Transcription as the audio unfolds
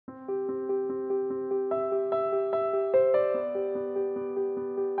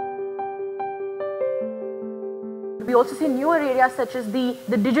We also see newer areas such as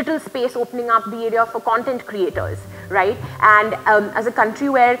the digital space opening up the area for content creators, right? And as a country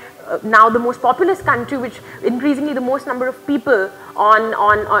where now the most populous country, which increasingly the most number of people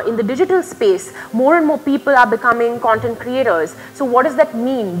in the digital space, more and more people are becoming content creators. So what does that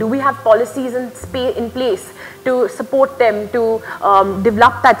mean? Do we have policies in place to support them, to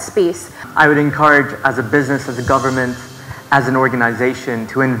develop that space? I would encourage, as a business, as a government, as an organization,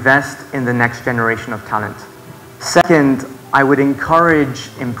 to invest in the next generation of talent. Second, I would encourage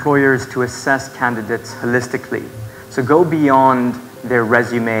employers to assess candidates holistically. So go beyond their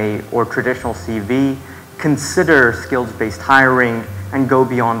resume or traditional CV, consider skills-based hiring, and go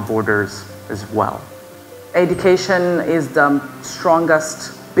beyond borders as well. Education is the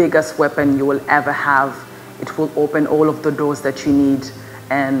strongest, biggest weapon you will ever have. It will open all of the doors that you need,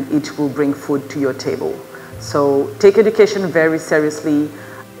 and it will bring food to your table. So take education very seriously,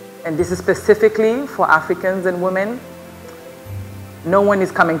 and this is specifically for Africans and women. No one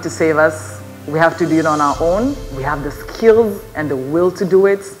is coming to save us. We have to do it on our own. We have the skills and the will to do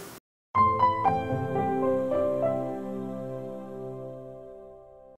it.